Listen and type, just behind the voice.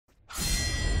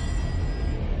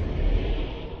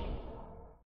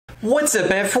What's up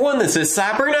everyone, this is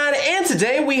CyberKnight, and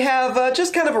today we have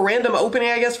just kind of a random opening,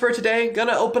 I guess, for today.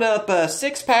 Gonna open up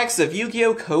 6 packs of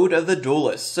Yu-Gi-Oh! Code of the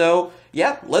Duelist. So,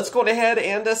 yeah, let's go ahead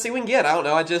and see what we can get. I don't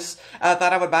know, I just thought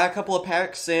I would buy a couple of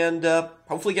packs and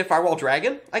hopefully get Firewall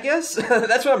Dragon, I guess?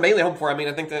 That's what I'm mainly hoping for. I mean,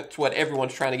 I think that's what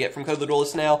everyone's trying to get from Code of the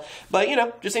Duelist now. But, you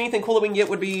know, just anything cool that we can get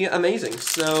would be amazing.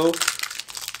 So,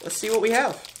 let's see what we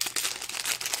have.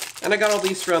 And I got all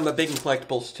these from Big and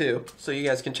Collectibles too, so you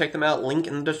guys can check them out. Link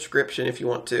in the description if you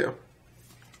want to.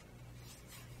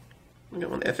 We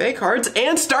got one FA cards,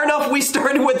 and starting off, we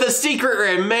started with the secret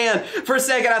rare. Man, for a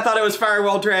second I thought it was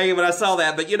Firewall Dragon when I saw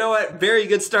that, but you know what? Very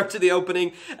good start to the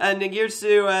opening. And here's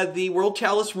to the World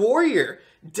Chalice Warrior.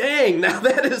 Dang, now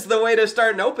that is the way to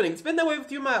start an opening. It's been that way with a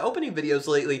few of my opening videos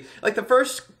lately. Like the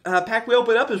first pack we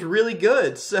opened up is really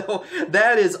good, so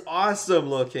that is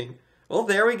awesome looking. Well,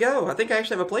 there we go. I think I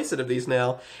actually have a playset of these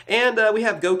now. And we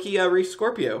have Goki Reef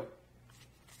Scorpio.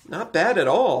 Not bad at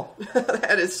all.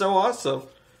 That is so awesome.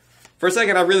 For a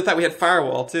second, I really thought we had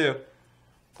Firewall, too.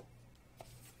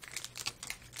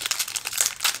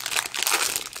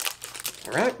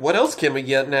 Alright, what else can we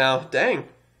get now? Dang.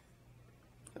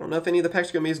 I don't know if any of the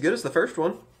packs are going to be as good as the first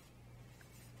one.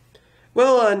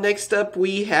 Well, next up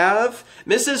we have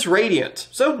Mrs. Radiant.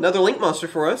 So, another Link monster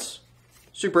for us.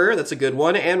 Super rare, that's a good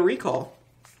one, and Recall.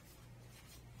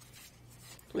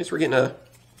 At least we're getting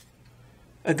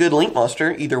a good Link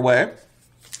monster, either way.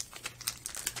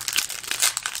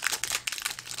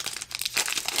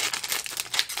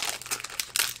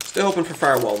 Still hoping for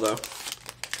Firewall, though.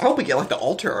 I hope we get, like, the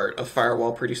altar art of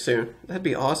Firewall pretty soon. That'd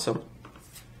be awesome.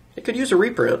 It could use a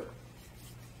reprint.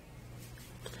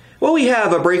 Well, we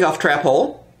have a Break Off Trap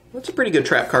Hole. That's a pretty good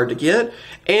trap card to get.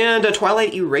 And a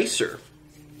Twilight Eraser.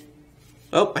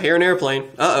 Oh, I hear an airplane.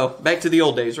 Uh-oh, back to the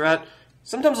old days, right?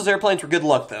 Sometimes those airplanes were good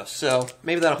luck, though, so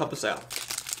maybe that'll help us out.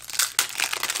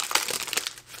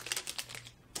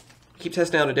 Keep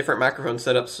testing out a different microphone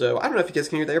setup, so I don't know if you guys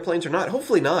can hear the airplanes or not.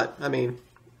 Hopefully not. I mean,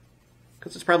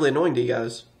 because it's probably annoying to you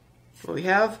guys. What we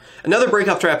have? Another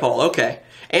Break-Off Trap Hole, okay.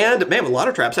 And, man, a lot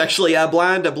of traps, actually.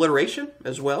 Blind Obliteration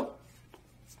as well.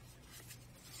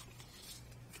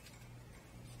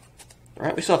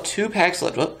 Alright, we still have 2 packs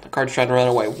left. Oh, the card's trying to run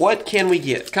away. What can we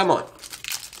get? Come on.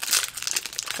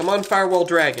 Come on, Firewall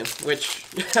Dragon. Which,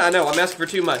 I know, I'm asking for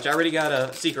too much. I already got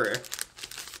a secret rare.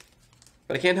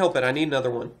 But I can't help it. I need another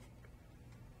one.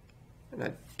 And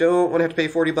I don't want to have to pay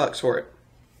 40 bucks for it.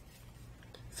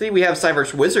 See, we have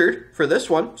Cyber's Wizard for this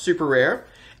one. Super rare.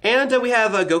 And we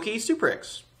have Goki Super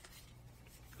X.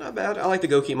 Not bad. I like the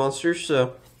Goki monsters,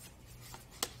 so...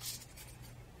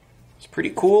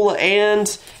 pretty cool,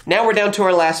 and now we're down to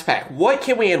our last pack. What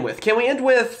can we end with? Can we end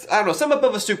with, I don't know, some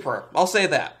above a super? I'll say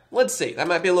that. Let's see. That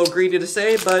might be a little greedy to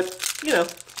say, but, you know.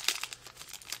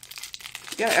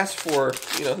 You gotta ask for,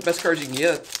 you know, the best cards you can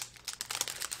get.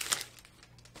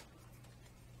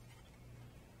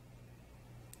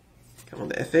 Come on,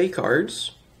 the FA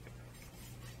cards.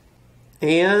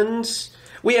 And...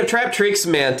 we have Trap Tricks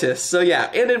Mantis. So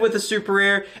yeah, ended with a super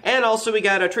rare, and also we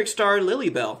got a Trickstar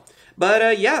Lilybell.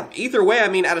 But, yeah, either way, I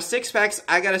mean, out of 6 packs,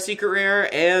 I got a secret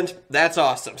rare, and that's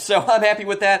awesome. So I'm happy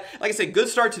with that. Like I said, good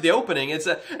start to the opening. It's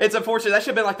unfortunate. That should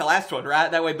have been like the last one, right?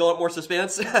 That way, build up more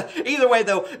suspense. Either way,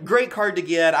 though, great card to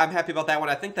get. I'm happy about that one.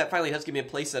 I think that finally does give me a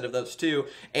playset of those, too.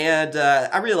 And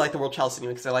I really like the World Chalice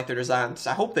anyway because I like their designs.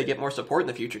 I hope they get more support in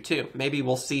the future, too. Maybe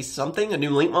we'll see something, a new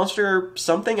Link monster or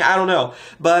something. I don't know.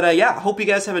 But, yeah, hope you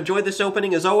guys have enjoyed this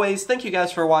opening. As always, thank you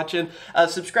guys for watching.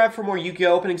 Subscribe for more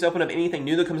Yu-Gi-Oh! Openings. Open up anything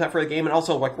new that comes out for the game, and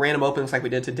also like random openings like we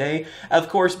did today. Of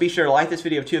course, be sure to like this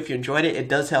video too if you enjoyed it. It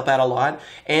does help out a lot.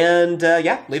 And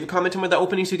yeah, leave a comment on what the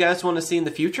openings you guys want to see in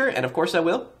the future. And of course I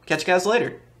will. Catch you guys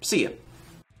later. See ya.